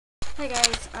Hi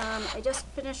guys, I just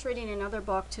finished reading another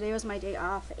book. Today was my day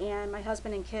off, and my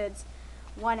husband and kids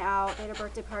went out. They had a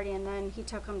birthday party, and then he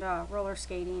took them to roller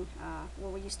skating, where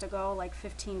we used to go like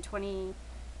 15, 20,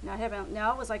 no,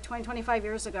 it was like 20, 25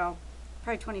 years ago,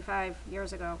 probably 25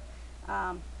 years ago.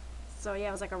 So yeah,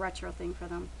 it was like a retro thing for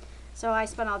them. So I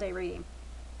spent all day reading.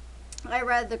 I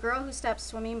read The Girl Who Stopped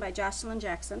Swimming by Joshilyn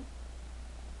Jackson.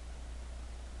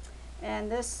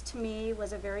 And this, to me,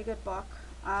 was a very good book.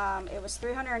 It was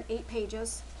 308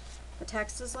 pages. The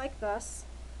text is like this.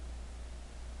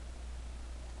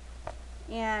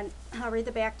 And I'll read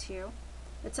the back to you.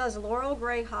 It says, Laurel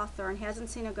Gray Hawthorne hasn't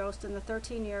seen a ghost in the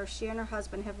 13 years she and her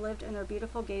husband have lived in their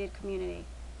beautiful gated community.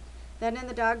 Then in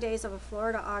the dog days of a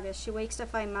Florida August, she wakes to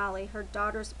find Molly, her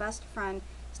daughter's best friend,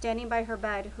 standing by her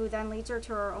bed, who then leads her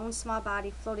to her own small body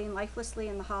floating lifelessly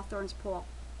in the Hawthorne's pool.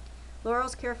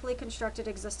 Laurel's carefully constructed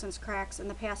existence cracks and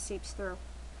the past seeps through.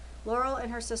 Laurel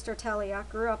and her sister Talia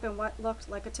grew up in what looked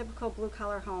like a typical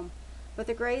blue-collar home, but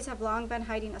the Grays have long been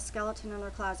hiding a skeleton in their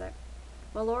closet.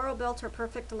 While Laurel built her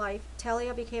perfect life,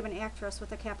 Talia became an actress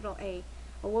with a capital A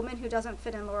woman who doesn't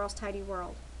fit in Laurel's tidy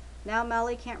world. Now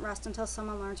Molly can't rest until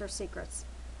someone learns her secrets.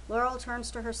 Laurel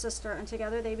turns to her sister, and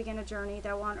together they begin a journey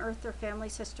that will unearth their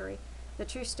family's history, the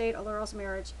true state of Laurel's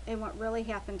marriage, and what really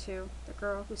happened to the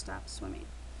girl who stopped swimming.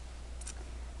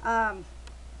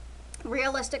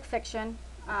 Realistic fiction.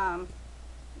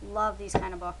 Love these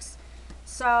kind of books.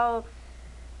 So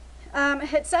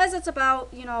it says it's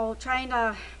about, trying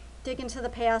to dig into the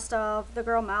past of the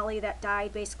girl Molly that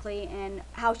died, basically, and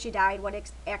how she died, what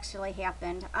actually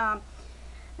happened.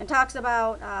 And talks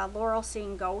about Laurel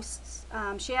seeing ghosts.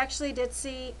 She actually did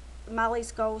see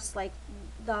Molly's ghost, like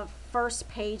the first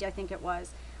page, I think it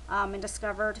was, and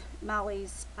discovered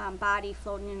Molly's body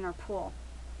floating in her pool.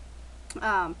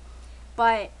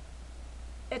 But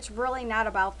it's really not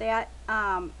about that.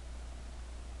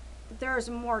 There's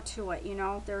more to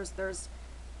it, there's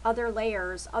other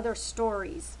layers, other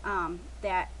stories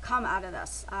that come out of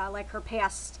this. Like her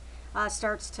past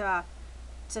starts to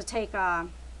take a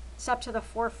step to the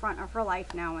forefront of her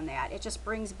life now, and that it just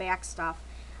brings back stuff.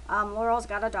 Laurel's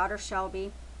got a daughter,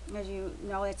 Shelby. As you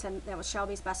know, that was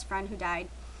Shelby's best friend who died.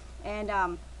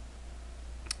 And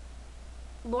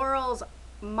Laurel's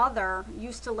mother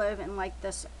used to live in like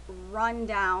this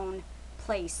rundown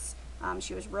place.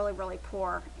 She was really, really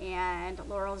poor, and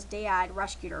Laurel's dad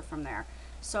rescued her from there.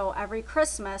 So every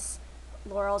Christmas,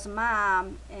 Laurel's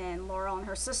mom and Laurel and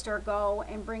her sister go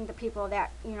and bring the people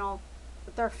that,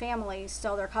 their families,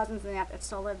 still their cousins and that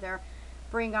still live there,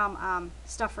 bring them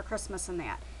stuff for Christmas and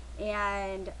that.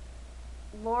 And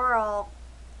Laurel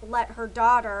let her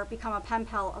daughter become a pen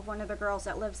pal of one of the girls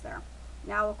that lives there.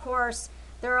 Now, of course,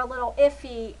 they're a little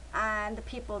iffy on the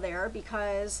people there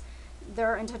because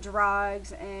they're into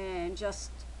drugs and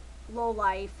just low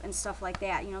life and stuff like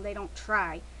that. They don't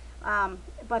try.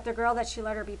 But the girl that she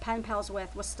let her be pen pals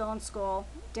with was still in school,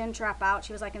 didn't drop out.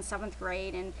 She was like in 7th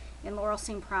grade, and Laurel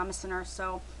seemed promising her,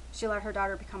 so she let her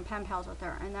daughter become pen pals with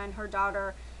her. And then her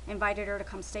daughter invited her to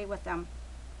come stay with them.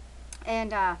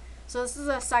 And so this is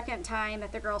the second time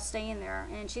that the girl's staying there,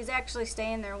 and she's actually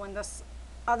staying there when this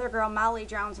other girl, Molly,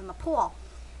 drowns in the pool.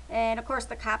 And of course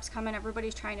the cops come in.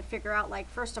 Everybody's trying to figure out, like,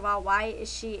 first of all, why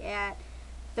is she at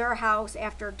their house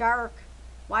after dark?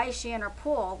 Why is she in her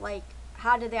pool? Like,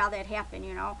 how did all that happen,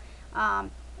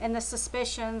 and the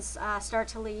suspicions start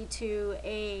to lead to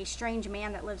a strange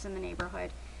man that lives in the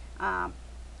neighborhood.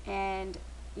 And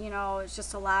it's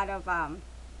just a lot of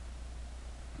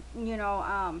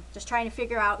just trying to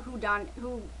figure out who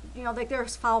like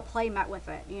there's foul play met with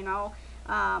it,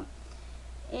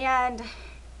 and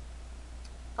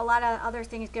a lot of other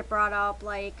things get brought up,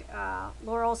 like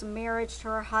Laurel's marriage to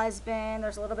her husband.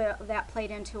 There's a little bit of that played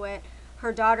into it.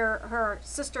 Her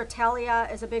sister Talia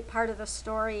is a big part of the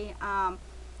story,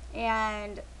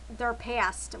 and their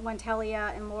past, when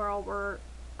Talia and Laurel were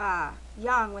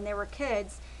young, when they were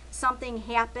kids, something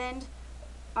happened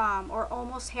or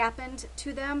almost happened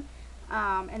to them,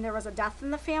 and there was a death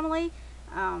in the family.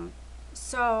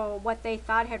 So what they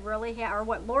thought had really or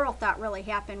what Laurel thought really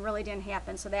happened really didn't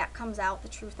happen. So that comes out, the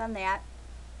truth on that.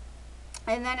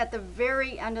 And then at the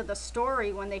very end of the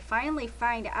story, when they finally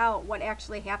find out what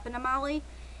actually happened to Molly,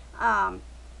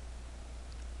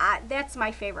 that's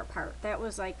my favorite part. That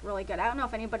was like really good. I don't know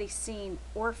if anybody's seen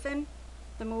Orphan,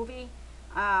 the movie,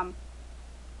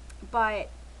 but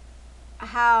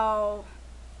how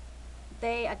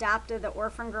they adopted the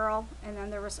orphan girl, and then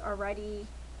there was already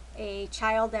a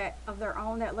child of their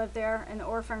own that lived there, and the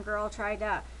orphan girl tried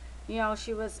to,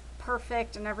 she was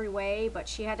perfect in every way, but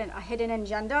she had a hidden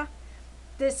agenda.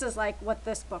 This is like what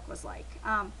this book was like,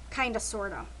 kind of,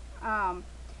 sort of.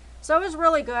 So it was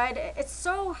really good. It's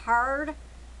so hard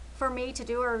for me to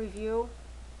do a review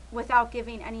without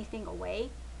giving anything away.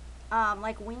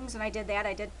 Like Wings, when I did that,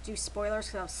 I did do spoilers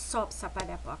because I was so upset by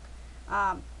that book.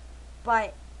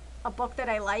 But a book that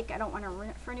I like, I don't want to ruin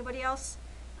it for anybody else.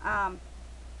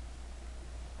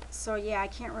 So yeah, I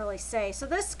can't really say. So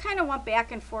this kind of went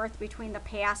back and forth between the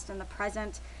past and the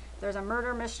present. There's a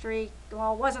murder mystery.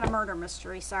 Well, it wasn't a murder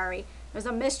mystery, sorry. There's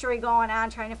a mystery going on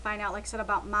trying to find out, like I said,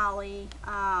 about Molly.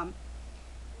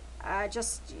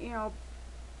 Just, you know,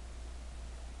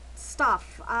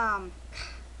 stuff. God,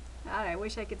 I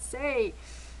wish I could say.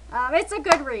 It's a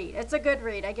good read. It's a good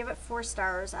read. I give it 4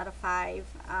 stars out of 5.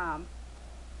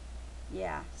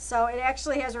 Yeah, so it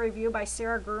actually has a review by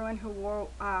Sarah Gruen, who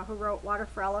wrote Water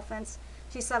for Elephants.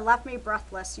 She said, "Left me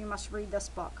breathless. You must read this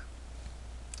book."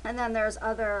 And then there's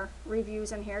other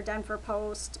reviews in here: Denver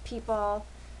Post, People,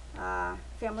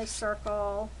 Family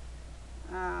Circle.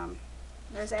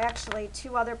 There's actually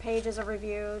 2 other pages of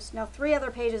reviews. No, 3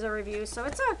 other pages of reviews. So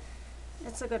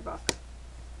it's a good book.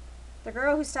 The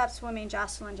Girl Who Stopped Swimming,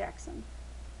 Joshilyn Jackson.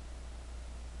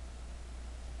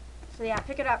 So yeah,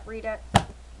 pick it up, read it.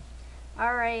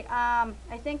 All right,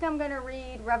 I think I'm going to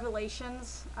read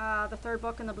Revelations, the 3rd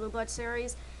book in the Blue Blood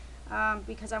series,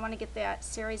 because I want to get that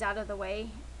series out of the way.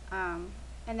 And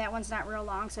that one's not real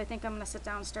long, so I think I'm going to sit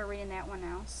down and start reading that one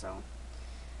now. So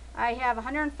I have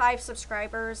 105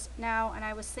 subscribers now, and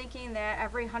I was thinking that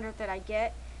every 100 that I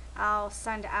get, I'll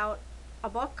send out a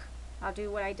book. I'll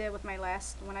do what I did with my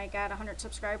last, when I got 100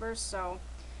 subscribers. So,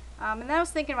 and then I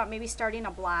was thinking about maybe starting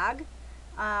a blog,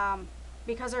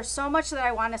 because there's so much that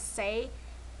I want to say,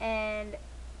 and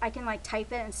I can like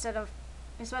type it instead of,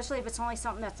 especially if it's only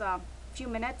something that's a few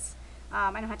minutes.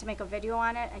 I don't have to make a video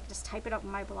on it. I can just type it up in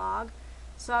my blog.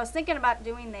 So I was thinking about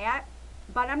doing that,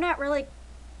 but I'm not really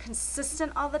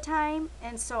consistent all the time,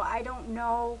 and so I don't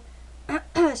know,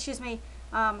 excuse me,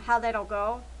 how that'll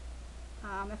go.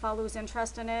 If I'll lose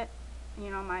interest in it,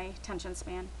 you know, my attention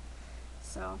span.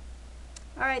 So,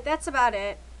 all right, that's about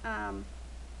it.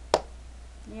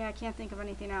 Yeah, I can't think of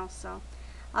anything else, so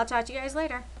I'll talk to you guys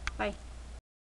later. Bye.